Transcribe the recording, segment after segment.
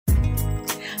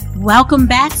Welcome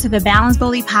back to the Balance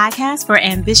Bully podcast for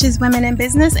ambitious women in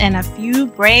business and a few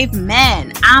brave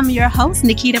men. I'm your host,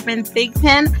 Nikita Bryn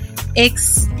Thigpen,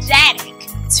 ecstatic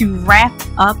to wrap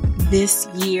up this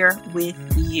year with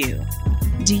you.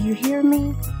 Do you hear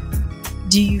me?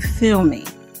 Do you feel me?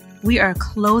 We are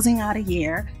closing out a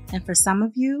year, and for some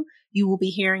of you, you will be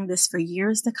hearing this for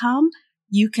years to come.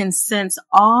 You can sense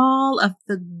all of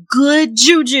the good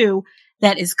juju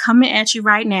that is coming at you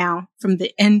right now from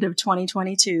the end of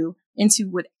 2022 into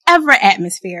whatever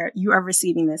atmosphere you are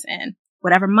receiving this in.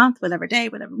 Whatever month, whatever day,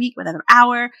 whatever week, whatever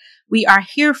hour, we are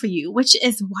here for you, which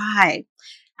is why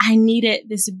I needed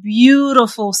this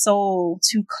beautiful soul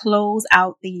to close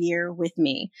out the year with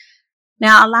me.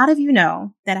 Now, a lot of you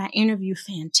know that I interview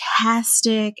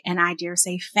fantastic and I dare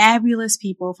say fabulous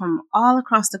people from all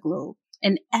across the globe.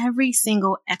 And every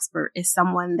single expert is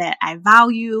someone that I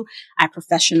value, I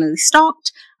professionally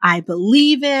stalked, I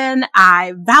believe in,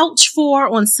 I vouch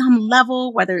for on some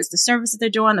level, whether it's the service that they're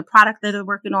doing, the product that they're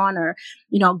working on, or,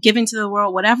 giving to the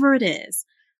world, whatever it is.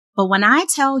 But when I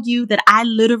tell you that I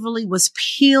literally was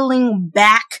peeling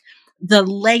back the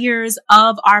layers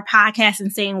of our podcast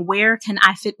and saying, where can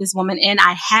I fit this woman in?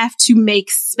 I have to make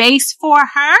space for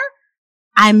her.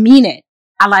 I mean it.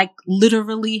 I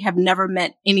literally have never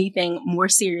meant anything more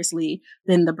seriously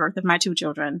than the birth of my two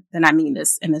children than I mean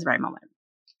this in this very moment.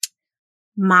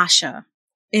 Masha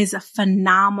is a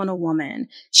phenomenal woman.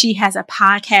 She has a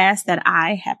podcast that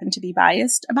I happen to be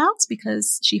biased about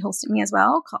because she hosted me as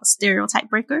well, called Stereotype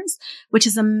Breakers, which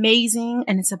is amazing.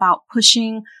 And it's about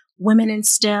pushing women in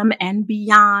STEM and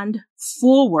beyond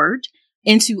forward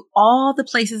into all the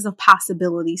places of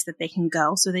possibilities that they can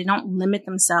go, so they don't limit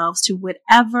themselves to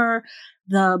whatever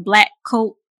the black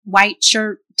coat, white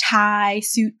shirt, tie,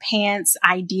 suit, pants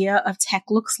idea of tech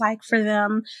looks like for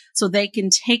them, so they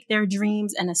can take their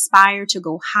dreams and aspire to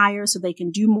go higher, so they can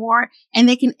do more and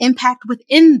they can impact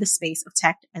within the space of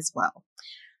tech as well.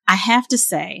 I have to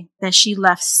say that she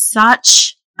left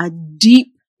such a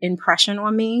deep impression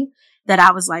on me that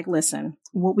I was like, listen,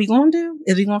 what we going to do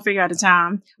is we're going to figure out a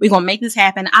time. We're going to make this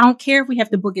happen. I don't care if we have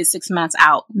to book it 6 months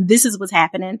out. This is what's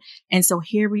happening. And so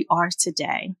here we are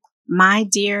today. My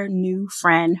dear new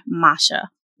friend, Masha,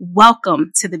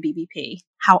 welcome to the BBP.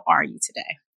 How are you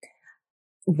today?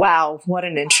 Wow, what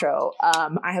an intro.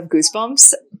 I have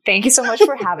goosebumps. Thank you so much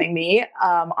for having me.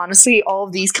 Honestly, all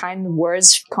of these kind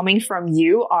words coming from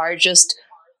you are just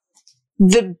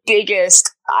the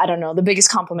biggest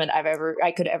compliment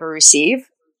I could ever receive.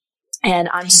 And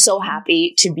I'm so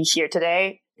happy to be here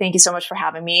today. Thank you so much for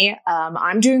having me.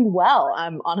 I'm doing well.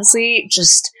 I'm honestly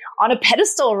just on a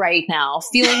pedestal right now,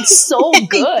 feeling so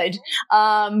good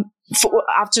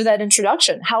after that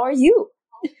introduction. How are you?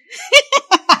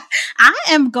 I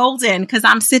am golden because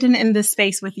I'm sitting in this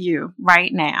space with you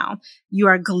right now. You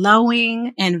are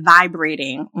glowing and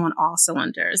vibrating on all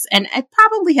cylinders. And it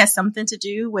probably has something to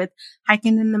do with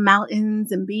hiking in the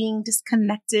mountains and being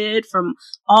disconnected from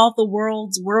all the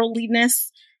world's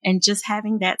worldliness and just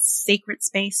having that sacred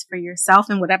space for yourself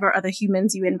and whatever other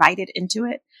humans you invited into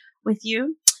it with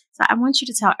you. So I want you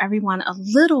to tell everyone a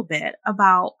little bit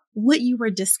about what you were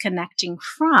disconnecting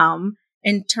from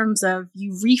in terms of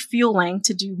you refueling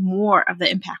to do more of the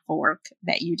impactful work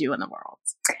that you do in the world.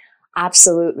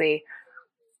 Absolutely.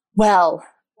 Well,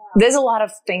 there's a lot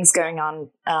of things going on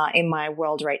in my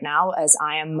world right now as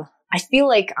I feel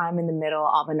like I'm in the middle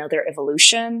of another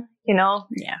evolution, Yeah.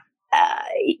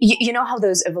 You know how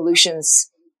those evolutions,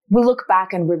 we look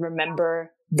back and we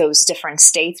remember those different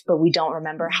states, but we don't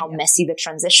remember how messy the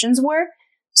transitions were.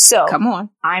 So come on.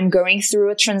 I'm going through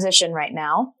a transition right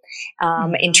now,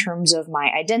 in terms of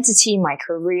my identity, my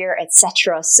career,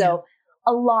 etc. So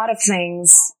a lot of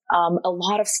things, a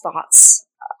lot of thoughts,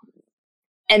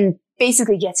 and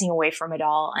basically getting away from it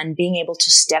all and being able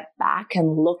to step back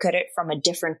and look at it from a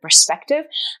different perspective,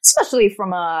 especially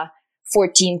from a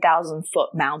 14,000 foot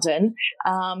mountain,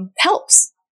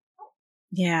 helps.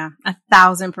 Yeah,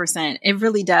 1,000%. It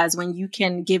really does when you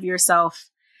can give yourself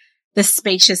the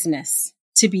spaciousness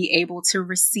to be able to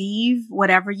receive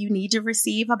whatever you need to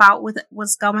receive about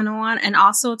what's going on, and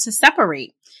also to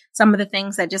separate some of the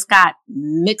things that just got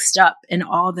mixed up in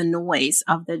all the noise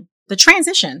of the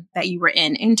transition that you were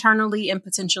in internally and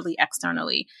potentially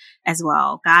externally as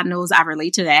well. God knows I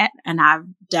relate to that, and I've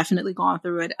definitely gone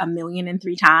through it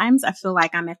 1,003 times. I feel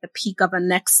like I'm at the peak of a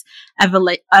next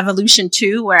evolution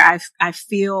too, where I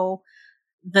feel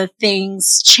the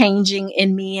things changing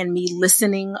in me and me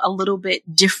listening a little bit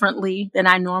differently than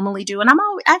I normally do. And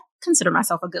I consider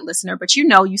myself a good listener, but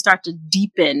you start to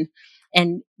deepen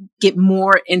and get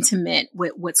more intimate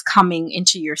with what's coming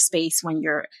into your space when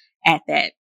you're at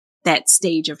that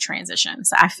stage of transition.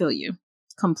 So I feel you.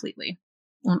 completely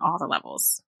on all the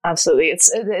levels. Absolutely.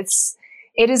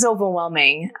 It is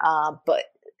overwhelming, but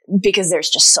because there's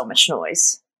just so much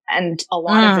noise, and a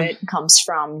lot of it comes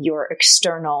from the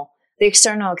external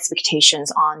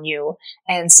expectations on you,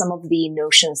 and some of the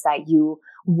notions that you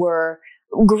were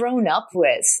grown up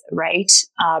with, right?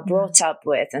 Brought up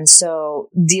with. And so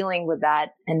dealing with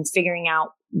that and figuring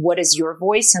out what is your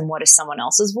voice and what is someone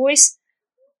else's voice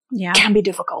can be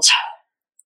difficult.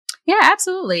 Yeah,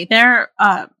 absolutely.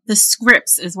 The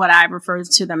scripts is what I referred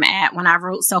to them at when I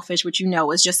wrote Selfish, which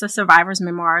is just a survivor's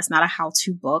memoir. It's not a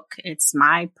how-to book. It's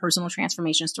my personal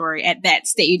transformation story at that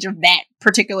stage of that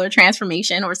particular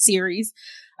transformation or series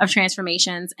of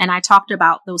transformations. And I talked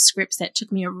about those scripts that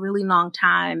took me a really long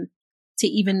time to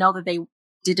even know that they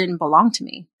didn't belong to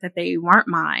me, that they weren't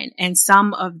mine. And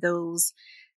some of those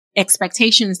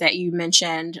expectations that you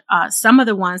mentioned, some of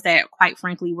the ones that quite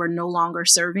frankly were no longer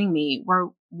serving me were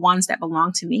ones that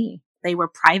belonged to me. They were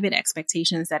private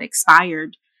expectations that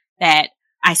expired that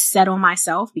I set on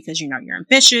myself because, you're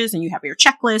ambitious and you have your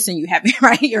checklist and you have,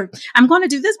 I'm going to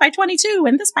do this by 22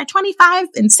 and this by 25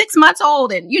 and 6 months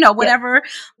old. And, whatever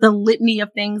the litany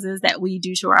of things is that we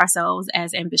do to ourselves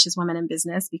as ambitious women in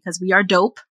business, because we are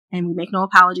dope. And we make no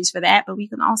apologies for that, but we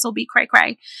can also be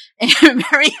cray-cray in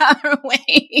very other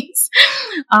ways.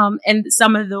 And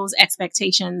some of those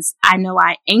expectations, I know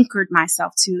I anchored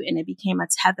myself to, and it became a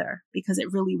tether because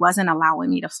it really wasn't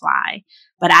allowing me to fly.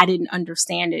 But I didn't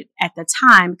understand it at the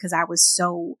time because I was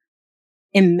so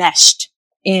enmeshed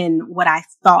in what I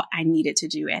thought I needed to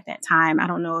do at that time. I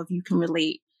don't know if you can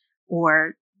relate,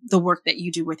 or the work that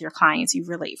you do with your clients, you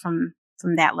relate from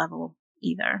that level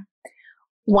either.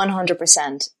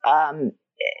 100%.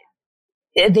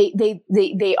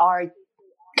 They are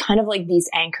kind of like these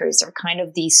anchors, or kind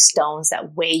of these stones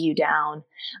that weigh you down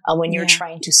when you're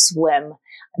trying to swim.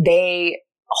 They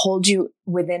hold you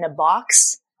within a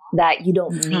box that you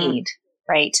don't need,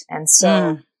 right? And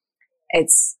so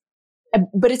it's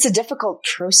a difficult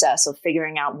process of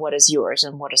figuring out what is yours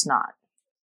and what is not.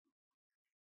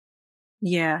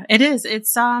 Yeah, it is.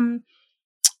 It's, I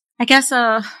guess,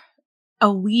 a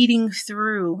weeding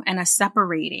through and a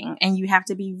separating, and you have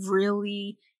to be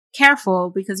really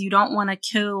careful because you don't want to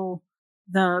kill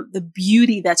the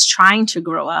beauty that's trying to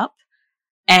grow up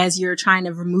as you're trying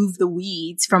to remove the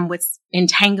weeds from what's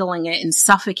entangling it and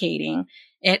suffocating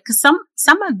it. Because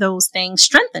some of those things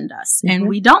strengthened us, and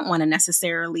we don't want to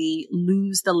necessarily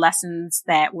lose the lessons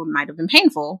that might have been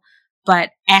painful,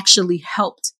 but actually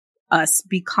helped us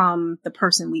become the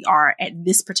person we are at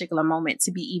this particular moment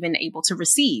to be even able to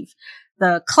receive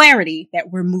the clarity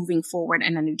that we're moving forward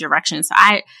in a new direction. So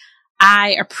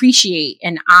I appreciate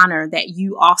and honor that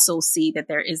you also see that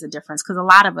there is a difference, because a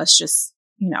lot of us just,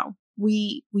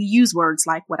 we use words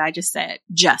like what I just said,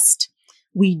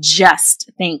 we just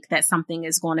think that something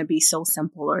is going to be so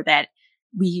simple, or that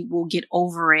we will get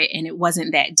over it and it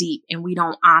wasn't that deep. And we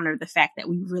don't honor the fact that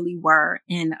we really were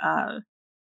in a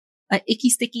icky,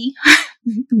 sticky,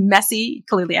 messy,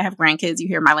 clearly I have grandkids, you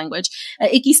hear my language,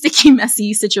 a icky, sticky,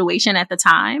 messy situation at the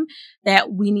time, that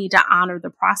we need to honor the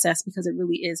process because it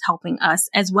really is helping us,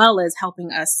 as well as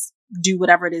helping us do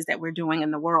whatever it is that we're doing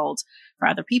in the world for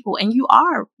other people. And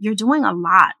you're doing a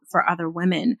lot for other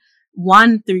women.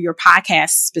 One, through your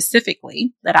podcast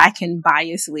specifically, that I can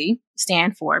biasly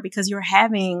stand for, because you're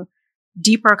having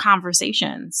deeper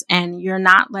conversations and you're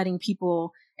not letting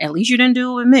people, at least you didn't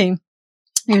do it with me,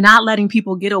 you're not letting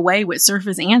people get away with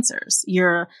surface answers.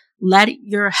 You're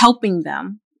helping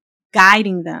them,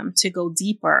 guiding them to go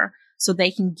deeper so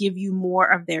they can give you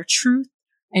more of their truth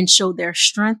and show their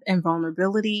strength and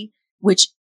vulnerability, which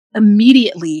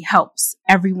immediately helps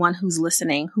everyone who's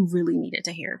listening who really needed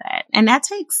to hear that. And that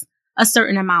takes a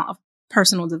certain amount of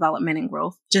personal development and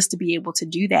growth just to be able to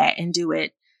do that and do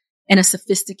it in a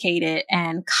sophisticated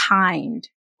and kind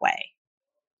way.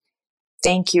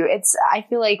 Thank you. I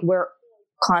feel like we're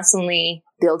constantly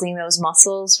building those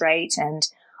muscles, right? And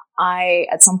I,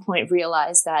 at some point,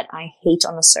 realized that I hate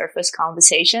on the surface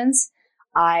conversations.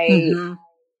 As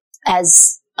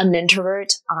an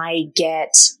introvert, I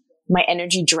get my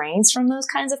energy drains from those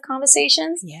kinds of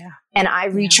conversations. Yeah. And I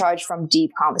recharge from deep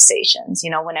conversations,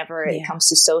 whenever it comes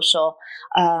to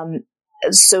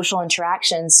social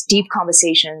interactions. Deep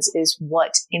conversations is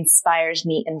what inspires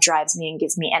me and drives me and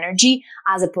gives me energy,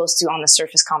 as opposed to on the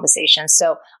surface conversations.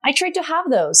 So I try to have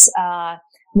those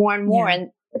more and more,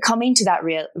 and coming to that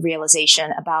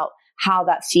realization about how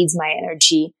that feeds my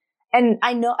energy. And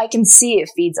I know I can see it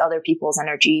feeds other people's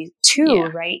energy too,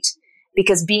 right?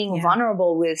 Because being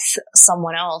vulnerable with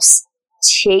someone else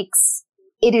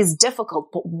it is difficult,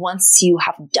 but once you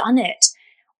have done it,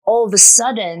 all of a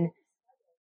sudden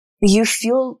you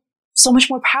feel so much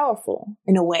more powerful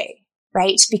in a way,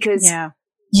 right? Because Yeah.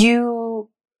 you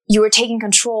are taking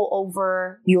control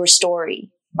over your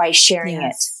story by sharing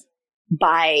it,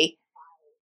 by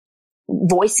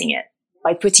voicing it,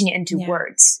 by putting it into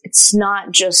words. It's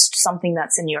not just something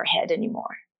that's in your head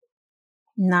anymore.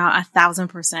 No,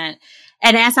 1,000%.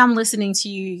 And as I'm listening to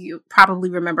you, you probably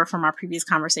remember from our previous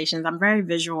conversations, I'm very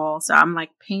visual. So I'm like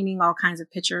painting all kinds of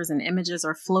pictures and images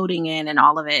are floating in and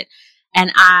all of it.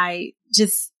 And I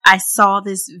saw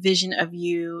this vision of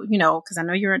you, you know, because I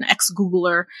know you're an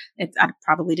ex-Googler. I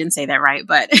probably didn't say that right,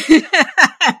 but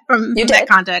from that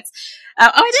context. Oh,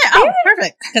 I did. Oh,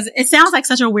 perfect. Because it sounds like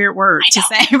such a weird word to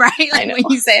say, right? Like when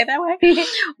you say it that way.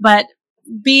 But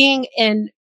being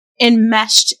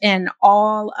enmeshed in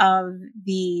all of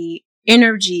the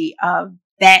energy of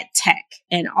that tech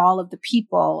and all of the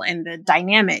people and the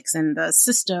dynamics and the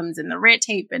systems and the red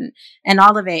tape and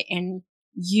all of it. And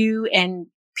you and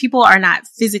people are not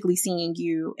physically seeing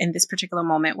you in this particular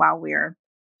moment while we're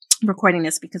recording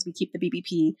this because we keep the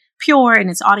BBP pure and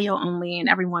it's audio only and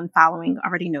everyone following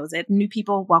already knows it. New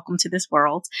people, welcome to this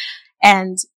world.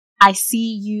 And I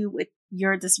see you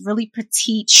you're this really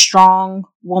petite, strong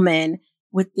woman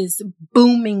with this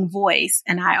booming voice.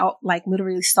 And I like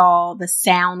literally saw the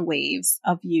sound waves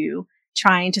of you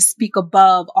trying to speak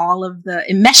above all of the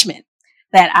enmeshment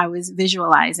that I was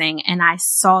visualizing. And I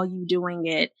saw you doing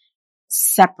it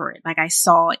separate. Like I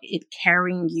saw it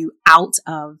carrying you out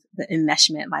of the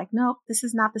enmeshment. Like, no, this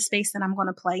is not the space that I'm going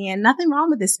to play in. Nothing wrong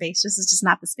with this space. This is just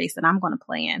not the space that I'm going to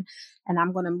play in. And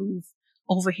I'm going to move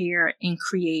over here and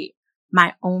create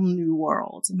my own new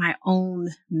world, my own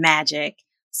magic,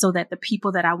 so that the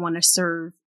people that I want to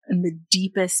serve in the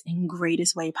deepest and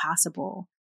greatest way possible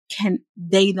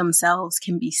they themselves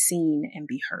can be seen and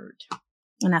be heard.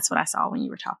 And that's what I saw when you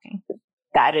were talking.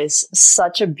 That is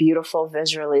such a beautiful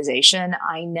visualization.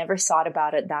 I never thought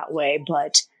about it that way,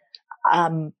 but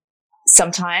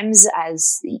sometimes,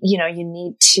 as you know, you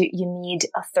need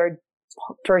a third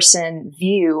person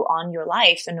view on your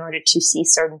life in order to see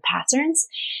certain patterns.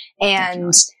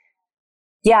 And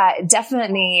yeah,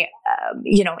 definitely,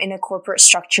 in a corporate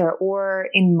structure or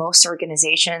in most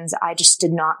organizations, I just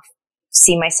did not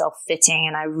see myself fitting.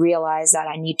 And I realized that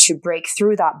I need to break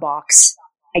through that box.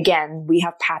 Again, we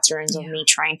have patterns of me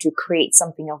trying to create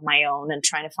something of my own and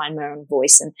trying to find my own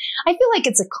voice. And I feel like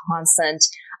it's a constant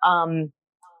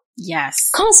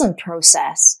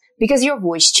process, because your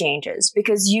voice changes,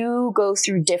 because you go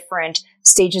through different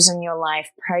stages in your life,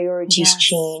 priorities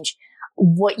change,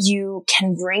 what you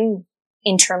can bring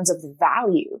in terms of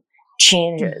value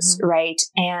changes, right?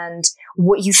 And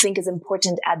what you think is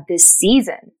important at this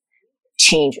season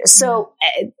changes. So,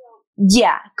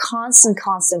 constant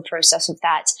process of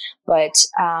that. But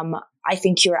I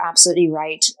think you're absolutely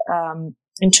right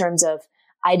in terms of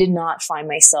I did not find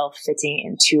myself fitting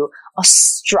into a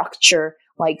structure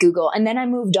like Google. And then I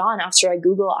moved on. After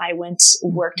Google, I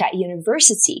worked at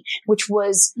university, which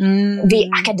was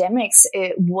the academics.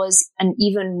 It was an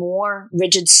even more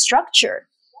rigid structure.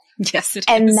 Yes, it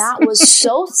and is. That was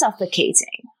so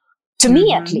suffocating. To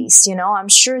me, at least, I'm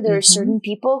sure there are certain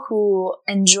people who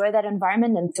enjoy that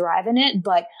environment and thrive in it,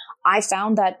 but I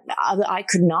found that I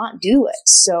could not do it.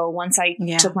 So once I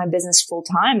took my business full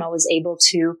time, I was able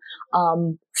to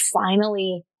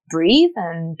finally breathe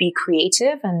and be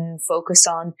creative and focus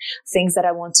on things that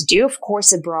I want to do. Of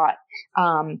course, it brought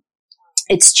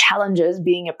its challenges,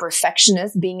 being a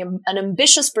perfectionist, being an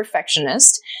ambitious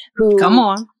perfectionist who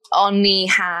only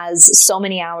has so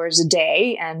many hours a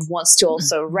day and wants to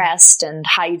also rest and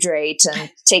hydrate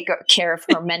and take care of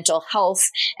her mental health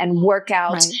and work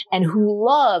out, and who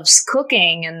loves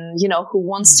cooking and, who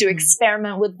wants to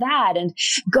experiment with that and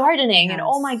gardening and,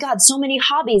 oh my God, so many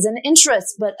hobbies and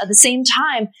interests. But at the same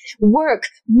time, work,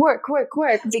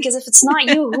 because if it's not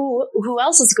you, who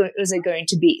else is it going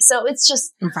to be? So it's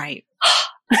just right.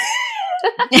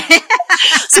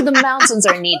 So the mountains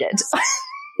are needed.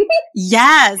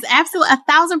 Yes, absolutely.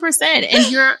 1,000%.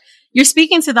 And you're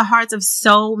speaking to the hearts of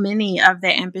so many of the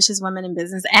ambitious women in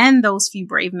business and those few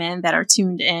brave men that are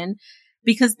tuned in,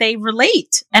 because they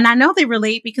relate. And I know they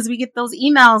relate because we get those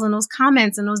emails and those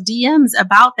comments and those DMs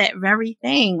about that very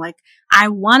thing. Like, I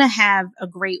want to have a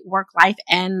great work life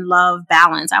and love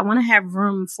balance. I want to have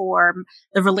room for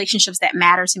the relationships that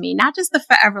matter to me, not just the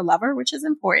forever lover, which is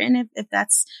important if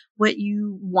that's what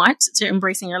you want to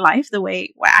embrace in your life, the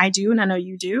way I do, and I know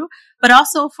you do, but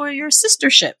also for your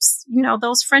sisterships,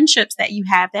 those friendships that you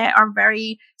have that are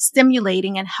very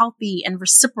stimulating and healthy and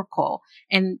reciprocal.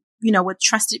 And with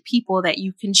trusted people that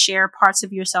you can share parts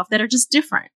of yourself that are just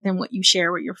different than what you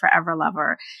share with your forever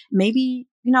lover. Maybe,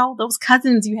 those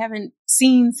cousins you haven't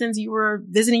seen since you were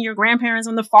visiting your grandparents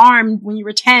on the farm when you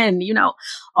were 10,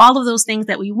 all of those things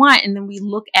that we want. And then we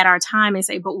look at our time and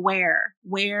say, but where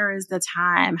is the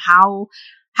time? How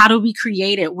do we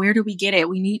create it? Where do we get it?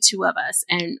 We need two of us.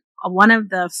 And one of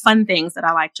the fun things that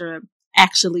I like to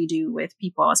actually do with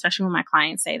people, especially when my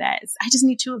clients say that, is I just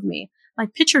need two of me.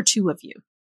 Like, picture two of you.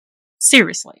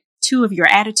 Seriously, two of your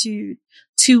attitude,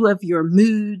 two of your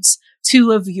moods,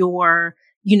 two of your,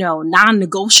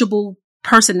 non-negotiable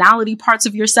personality parts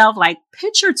of yourself. Like,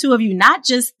 picture two of you, not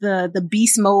just the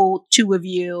beast mode two of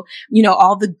you,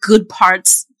 all the good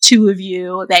parts two of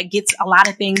you that gets a lot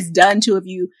of things done two of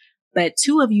you, but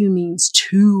two of you means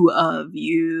two of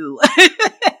you.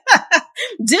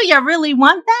 Do you really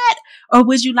want that? Or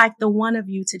would you like the one of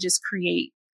you to just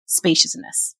create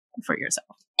spaciousness for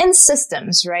yourself? And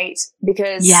systems, right?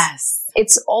 Because yes,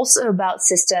 it's also about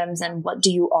systems and what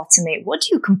do you automate? What do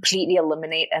you completely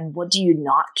eliminate? And what do you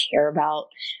not care about?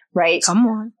 Right? Come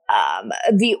on.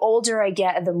 The older I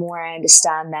get, the more I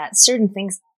understand that certain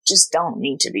things just don't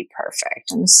need to be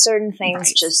perfect. And certain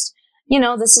things just,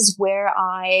 this is where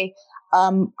I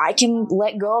can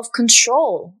let go of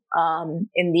control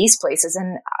in these places.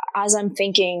 And as I'm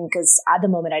thinking, because at the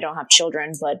moment I don't have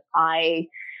children, but I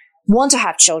want to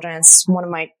have children. It's one of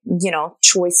my,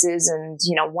 choices. And,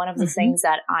 one of the things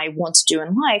that I want to do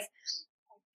in life,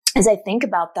 as I think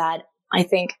about that, I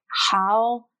think,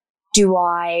 how do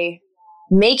I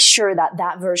make sure that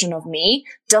that version of me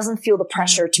doesn't feel the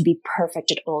pressure to be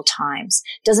perfect at all times,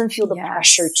 doesn't feel the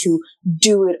pressure to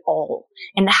do it all?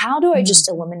 And how do I just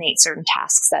eliminate certain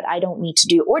tasks that I don't need to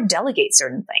do, or delegate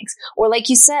certain things? Or like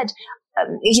you said,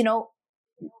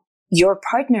 your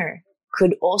partner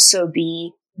could also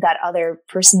be that other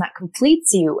person that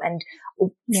completes you. And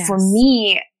for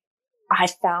me, I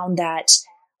found that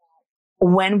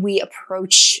when we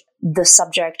approach the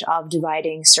subject of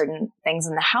dividing certain things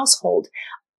in the household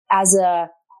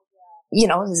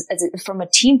from a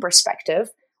team perspective,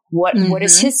 what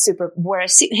is his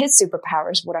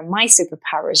superpowers? What are my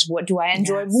superpowers? What do I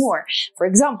enjoy more? For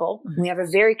example, we have a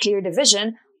very clear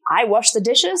division. I wash the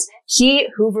dishes. He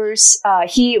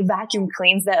he vacuum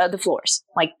cleans the floors.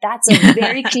 Like, that's a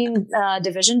very clean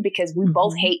division, because we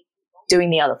both hate doing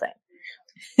the other thing.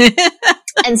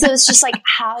 And so it's just like,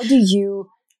 how do you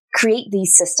create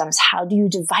these systems? How do you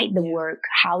divide the work?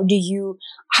 How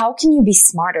can you be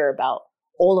smarter about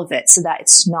all of it so that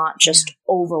it's not just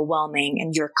overwhelming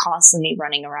and you're constantly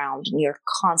running around and you're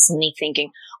constantly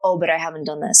thinking, oh, but I haven't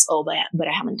done this. Oh, but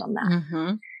I haven't done that.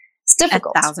 Mm-hmm. It's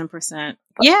difficult. 1,000%.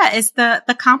 Yeah, it's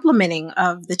the complementing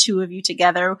of the two of you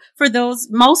together. For those,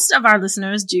 most of our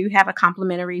listeners do have a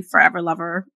complementary forever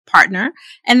lover partner.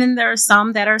 And then there are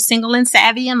some that are single and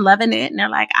savvy and loving it. And they're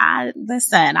like,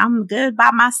 listen, I'm good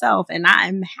by myself and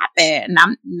I'm happy. And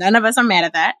none of us are mad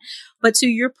at that. But to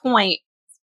your point,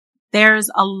 there's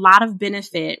a lot of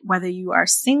benefit, whether you are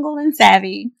single and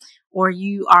savvy or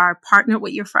you are partnered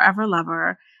with your forever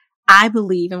lover. I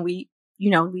believe, and we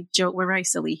joke, we're very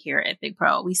silly here at Big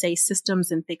Pro. We say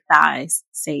systems and thick thighs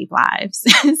save lives.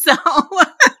 So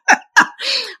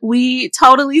we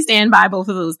totally stand by both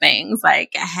of those things. Like,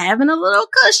 having a little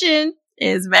cushion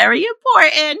is very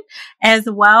important, as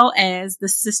well as the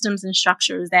systems and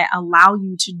structures that allow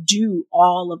you to do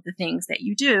all of the things that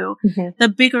you do. Mm-hmm. The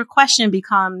bigger question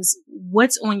becomes,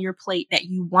 what's on your plate that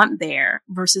you want there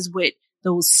versus what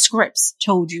those scripts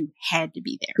told you had to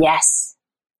be there? Yes.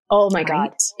 Oh my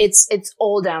God. It's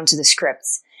all down to the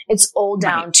scripts. It's all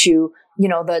down to,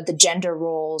 the gender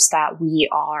roles that we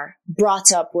are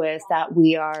brought up with, that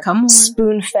we are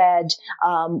spoon fed,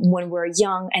 when we're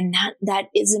young. And that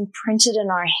is imprinted in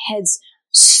our heads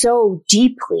so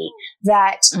deeply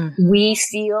that we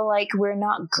feel like we're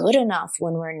not good enough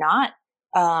when we're not,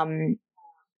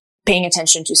 paying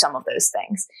attention to some of those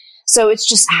things. So it's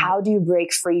just, how do you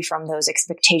break free from those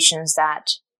expectations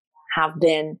that have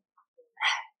been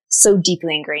so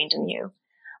deeply ingrained in you?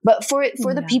 But for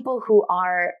the people who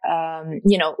are,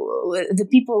 the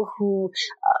people who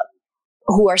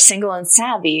are single and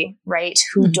savvy, right,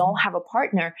 who don't have a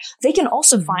partner, they can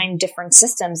also find different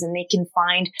systems, and they can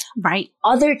find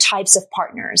other types of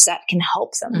partners that can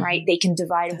help them, right? They can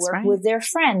divide work with their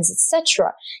friends,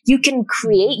 etc. You can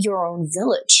create your own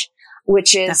village,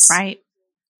 which is,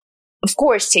 of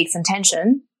course, takes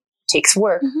intention, takes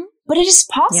work. But it is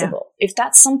possible. If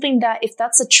that's if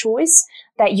that's a choice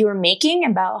that you're making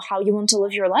about how you want to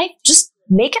live your life, just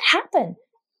make it happen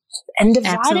and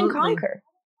divide and conquer.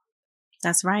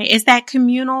 That's right. It's that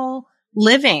communal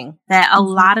living that a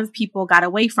lot of people got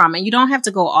away from. And you don't have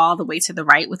to go all the way to the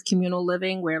right with communal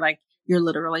living where like you're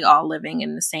literally all living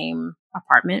in the same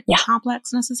apartment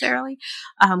complex necessarily.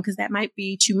 Cause that might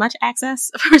be too much access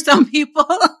for some people.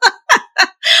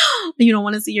 You don't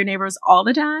want to see your neighbors all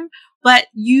the time, but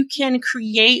you can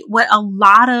create what a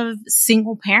lot of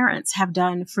single parents have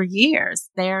done for years.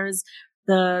 There's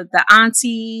the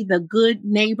auntie, the good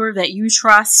neighbor that you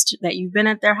trust, that you've been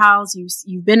at their house,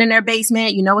 you've been in their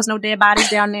basement, you know, it's no dead bodies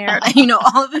down there, you know,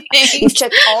 all of the things. You've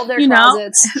checked all their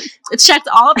closets. Checked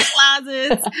all the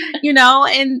closets, you know,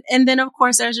 and then of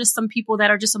course there's just some people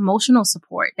that are just emotional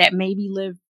support that maybe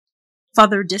live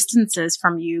further distances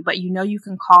from you, but you know, you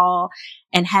can call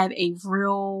and have a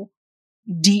real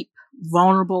deep,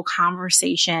 vulnerable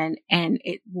conversation and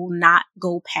it will not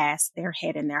go past their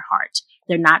head and their heart.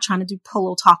 They're not trying to do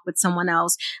pillow talk with someone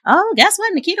else. Oh, guess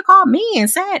what? Nikita called me and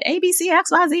said ABC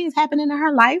XYZ is happening in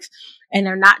her life. And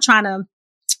they're not trying to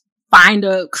find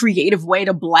a creative way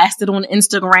to blast it on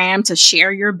Instagram to share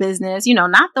your business. You know,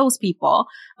 not those people,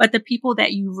 but the people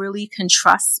that you really can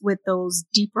trust with those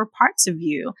deeper parts of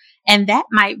you. And that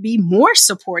might be more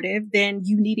supportive than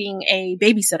you needing a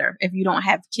babysitter if you don't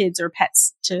have kids or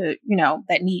pets to, you know,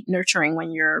 that need nurturing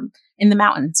when you're in the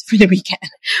mountains for the weekend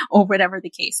or whatever the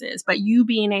case is. But you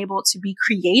being able to be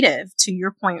creative, to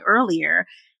your point earlier,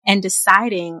 and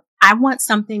deciding, I want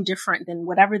something different than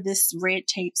whatever this red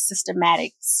tape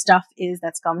systematic stuff is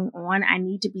that's going on. I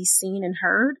need to be seen and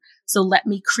heard. So let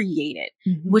me create it,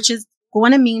 which is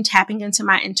going to mean tapping into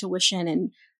my intuition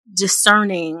and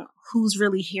discerning who's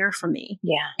really here for me.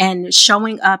 Yeah. And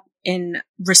showing up in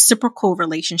reciprocal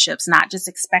relationships, not just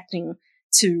expecting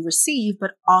to receive,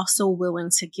 but also willing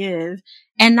to give,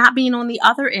 and not being on the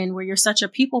other end where you're such a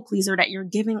people pleaser that you're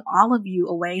giving all of you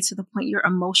away to the point you're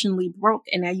emotionally broke.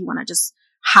 And now you want to just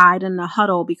hide in the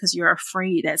huddle because you're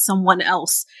afraid that someone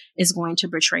else is going to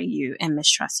betray you and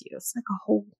mistrust you. It's like a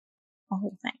whole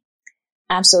thing.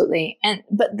 Absolutely.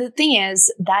 But the thing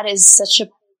is, that is such a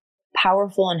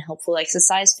powerful and helpful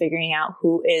exercise, figuring out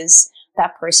who is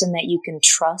that person that you can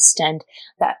trust and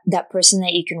that person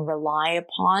that you can rely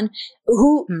upon,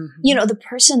 who, you know, the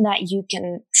person that you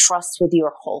can trust with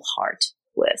your whole heart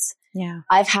with. Yeah.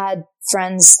 I've had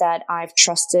friends that I've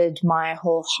trusted my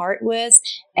whole heart with,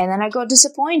 and then I got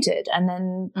disappointed. And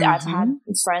then I've had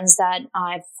friends that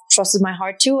I've trusted my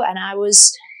heart to, and I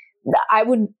was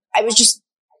just,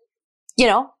 you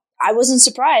know, I wasn't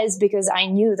surprised because I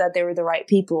knew that they were the right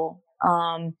people.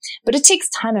 But it takes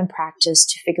time and practice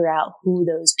to figure out who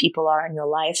those people are in your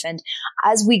life. And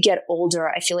as we get older,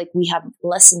 I feel like we have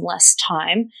less and less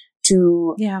time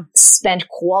to spend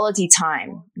quality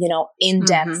time, you know,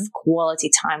 in-depth quality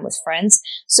time with friends.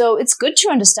 So it's good to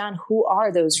understand who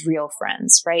are those real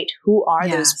friends, right? Who are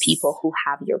those people who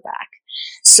have your back?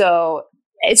 So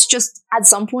it's just, at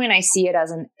some point, I see it as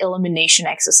an elimination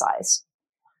exercise.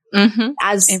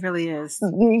 As it really is,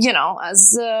 you know,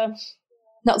 as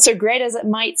not so great as it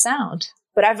might sound,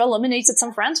 but I've eliminated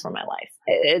some friends from my life.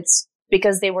 It's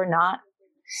because they were not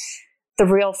the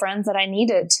real friends that I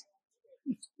needed.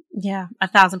 Yeah,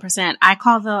 1,000%. I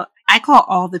call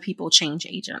all the people change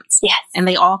agents. Yes. And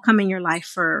they all come in your life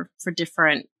for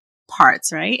different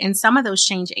parts, right? And some of those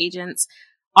change agents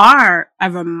are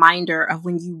a reminder of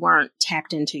when you weren't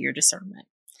tapped into your discernment.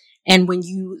 And when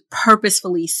you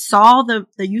purposefully saw the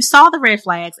red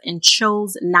flags and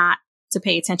chose not to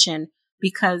pay attention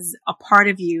because a part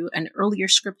of you, an earlier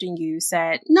script in you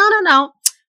said, no,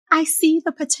 I see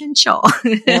the potential.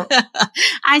 Yep.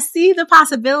 I see the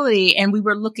possibility. And we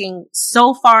were looking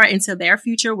so far into their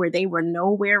future where they were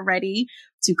nowhere ready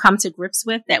to come to grips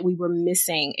with that we were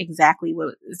missing exactly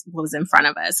what was in front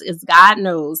of us. As God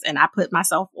knows, and I put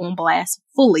myself on blast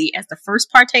fully as the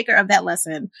first partaker of that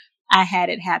lesson. I had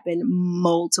it happen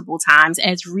multiple times,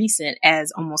 as recent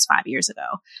as almost 5 years ago.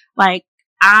 Like,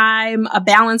 I'm a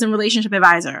balance and relationship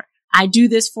advisor. I do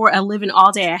this for a living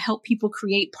all day. I help people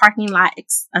create parking lot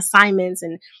assignments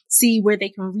and see where they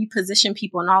can reposition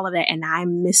people and all of that. And I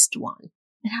missed one.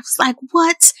 And I was like,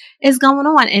 what is going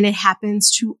on? And it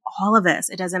happens to all of us.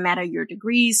 It doesn't matter your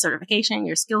degrees, certification,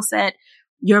 your skill set,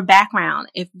 your background.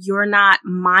 If you're not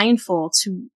mindful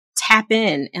to tap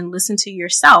in and listen to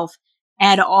yourself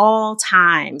at all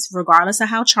times, regardless of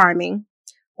how charming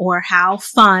or how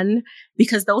fun,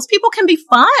 because those people can be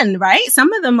fun, right?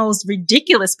 Some of the most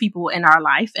ridiculous people in our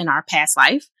life, in our past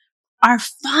life, are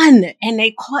fun. And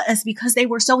they caught us because they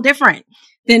were so different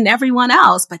than everyone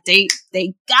else, but they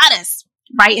got us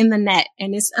right in the net.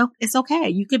 And it's okay.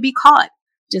 You could be caught.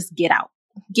 Just get out.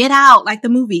 Get out, like the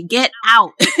movie, Get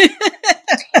Out.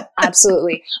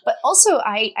 Absolutely. But also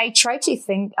I try to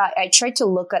think, I try to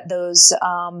look at those,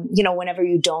 whenever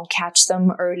you don't catch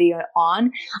them earlier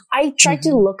on, I try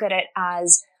to look at it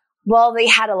as, well, they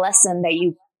had a lesson that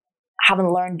you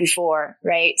haven't learned before,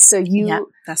 right? So Yep,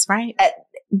 that's right.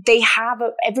 They have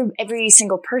every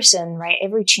single person, right?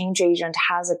 Every change agent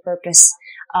has a purpose,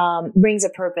 brings a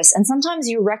purpose. And sometimes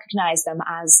you recognize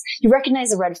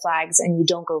the red flags and you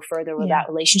don't go further with that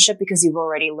relationship because you've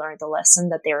already learned the lesson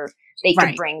that they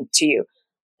can bring to you.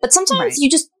 But sometimes you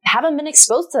just haven't been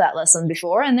exposed to that lesson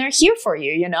before and they're here for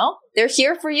you, They're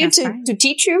here for you to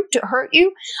teach you, to hurt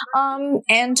you,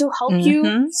 and to help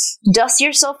you dust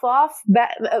yourself off,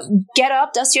 get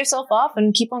up, dust yourself off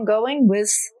and keep on going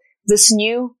with this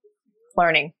new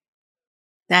learning.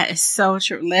 That is so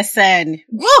true. Listen,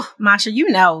 woo, Masha, you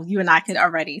and I could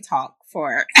already talk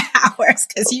for hours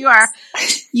because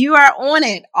you are on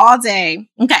it all day.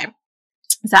 Okay.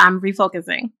 So I'm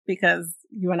refocusing because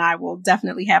you and I will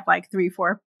definitely have like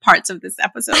 3-4 parts of this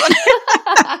episode.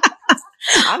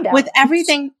 I'm down. With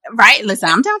everything, right? Listen,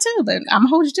 I'm down too, but I'm going to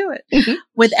hold you to it.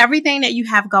 With everything that you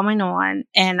have going on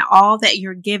and all that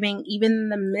you're giving, even in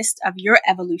the midst of your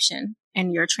evolution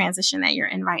and your transition that you're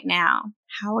in right now,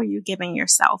 how are you giving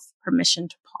yourself permission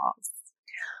to pause?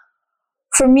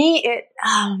 For me,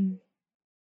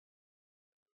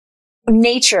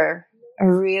 nature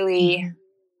really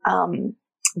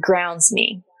grounds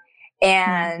me.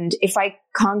 And if I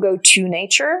can't go to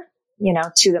nature,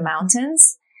 to the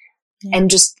mountains and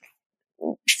just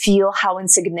feel how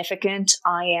insignificant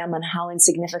I am and how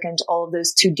insignificant all of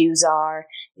those to-dos are,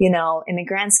 in the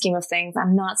grand scheme of things,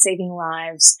 I'm not saving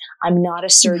lives. I'm not a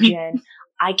surgeon.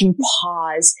 I can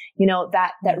pause,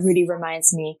 that really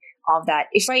reminds me of that.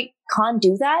 If I can't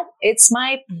do that, it's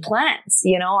my plants.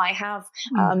 I have,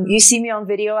 you see me on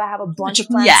video. I have a bunch of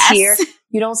plants here.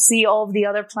 You don't see all of the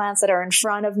other plants that are in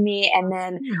front of me. And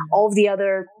then all of the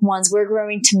other ones, we're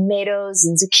growing tomatoes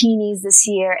and zucchinis this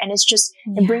year. And it's just,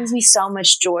 it brings me so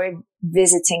much joy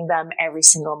visiting them every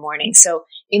single morning. So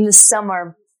in the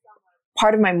summer,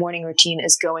 part of my morning routine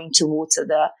is going to water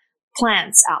the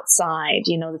plants outside,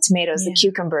 the tomatoes, the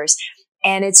cucumbers.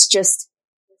 And it's just,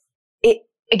 it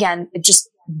just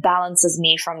balances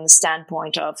me from the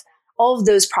standpoint of all of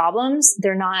those problems.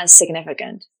 They're not as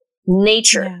significant.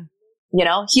 Nature,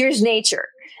 here's nature.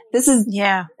 This is,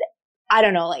 I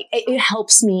don't know, like it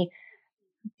helps me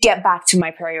get back to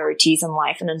my priorities in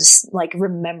life and just like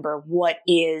remember what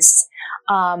is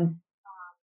more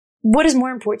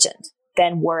important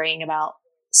than worrying about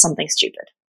something stupid.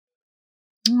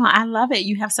 Oh, I love it.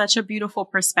 You have such a beautiful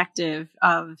perspective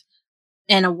of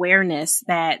an awareness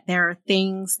that there are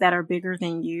things that are bigger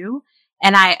than you.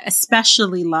 And I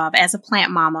especially love as a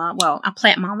plant mama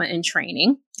in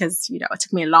training, because, it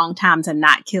took me a long time to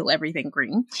not kill everything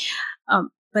green.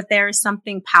 But there is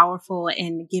something powerful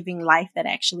in giving life that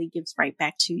actually gives right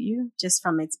back to you just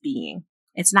from its being.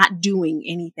 It's not doing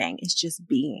anything. It's just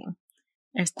being.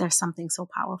 There's something so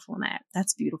powerful in that.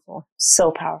 That's beautiful.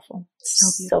 So powerful. So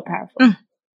beautiful. So powerful.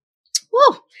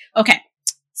 Woo. Okay.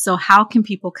 So how can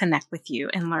people connect with you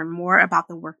and learn more about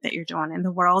the work that you're doing in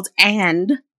the world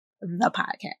and the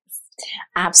podcast?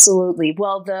 Absolutely.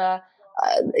 Well, the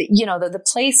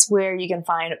place where you can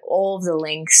find all of the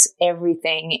links,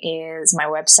 everything is my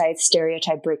website,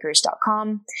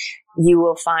 stereotypebreakers.com. You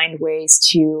will find ways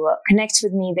to connect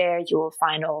with me there. You will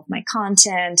find all of my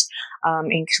content,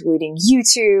 including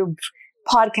YouTube,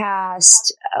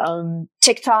 podcast,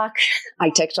 TikTok.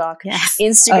 I TikTok. Yes.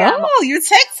 Instagram. Oh, you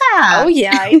TikTok. Oh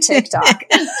yeah, I TikTok.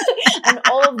 And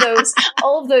all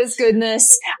of those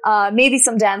goodness, maybe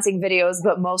some dancing videos,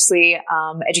 but mostly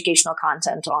educational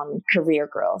content on career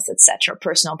growth, etc.,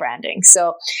 personal branding.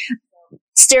 So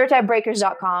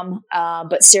stereotypebreakers.com,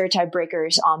 but Stereotype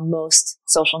Breakers on most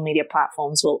social media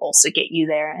platforms will also get you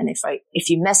there. And if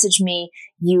you message me,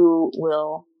 you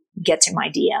will get to my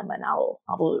DM and I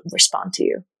will respond to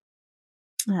you.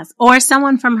 Yes. Or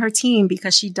someone from her team,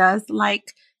 because she does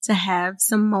like to have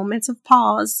some moments of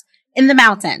pause in the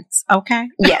mountains. Okay.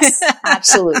 Yes,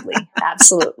 absolutely.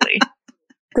 Absolutely.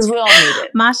 Because we all need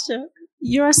it. Masha,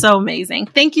 you're so amazing.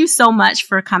 Thank you so much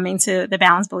for coming to the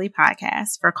Balance Bully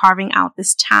podcast, for carving out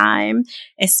this time,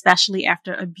 especially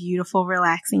after a beautiful,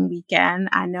 relaxing weekend.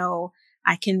 I know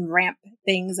I can ramp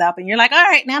things up and you're like, all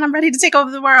right, now I'm ready to take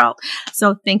over the world.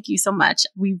 So thank you so much.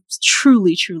 We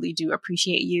truly, truly do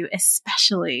appreciate you,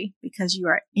 especially because you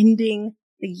are ending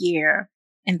the year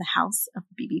in the house of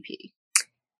BBP.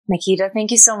 Nikita, thank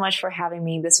you so much for having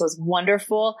me. This was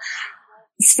wonderful.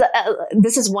 So,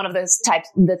 this is one of those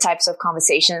types of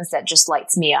conversations that just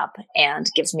lights me up and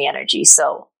gives me energy.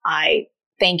 So I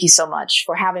thank you so much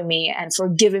for having me and for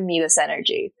giving me this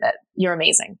energy. That you're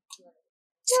amazing.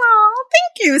 Oh,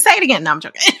 thank you. Say it again. No, I'm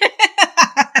joking.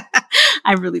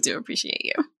 I really do appreciate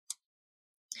you.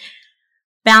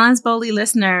 Balance Boldly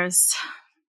listeners,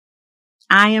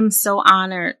 I am so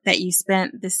honored that you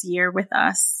spent this year with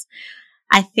us.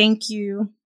 I thank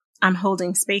you. I'm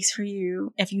holding space for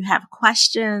you. If you have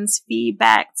questions,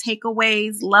 feedback,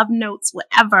 takeaways, love notes,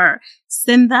 whatever,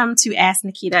 send them to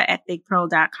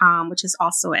asknikita@thigpearl.com, which is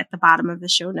also at the bottom of the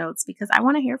show notes, because I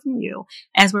want to hear from you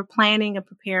as we're planning and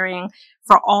preparing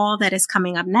for all that is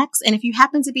coming up next. And if you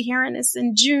happen to be hearing this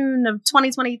in June of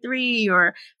 2023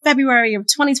 or February of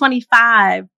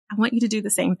 2025, I want you to do the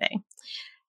same thing.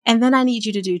 And then I need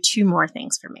you to do 2 more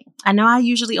things for me. I know I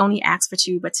usually only ask for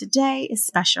 2, but today is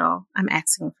special. I'm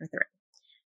asking for 3.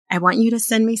 I want you to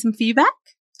send me some feedback.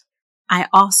 I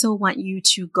also want you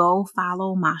to go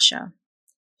follow Masha.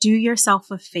 Do yourself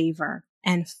a favor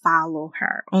and follow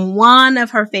her on one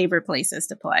of her favorite places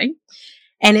to play.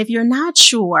 And if you're not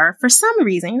sure, for some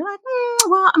reason, you're like,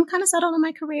 well, I'm kind of settled in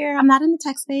my career. I'm not in the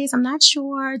tech space. I'm not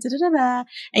sure.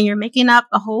 And you're making up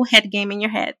a whole head game in your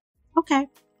head. Okay.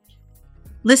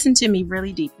 Listen to me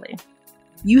really deeply.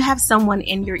 You have someone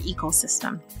in your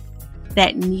ecosystem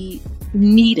that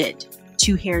needed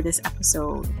to hear this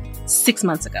episode 6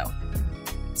 months ago.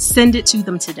 Send it to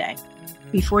them today.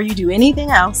 Before you do anything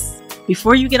else,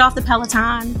 before you get off the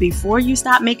Peloton, before you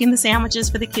stop making the sandwiches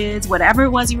for the kids, whatever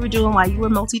it was you were doing while you were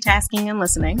multitasking and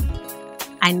listening,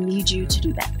 I need you to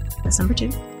do that. That's number 2.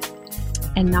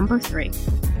 And number 3,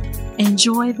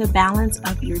 enjoy the balance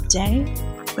of your day,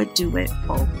 but do it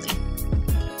boldly.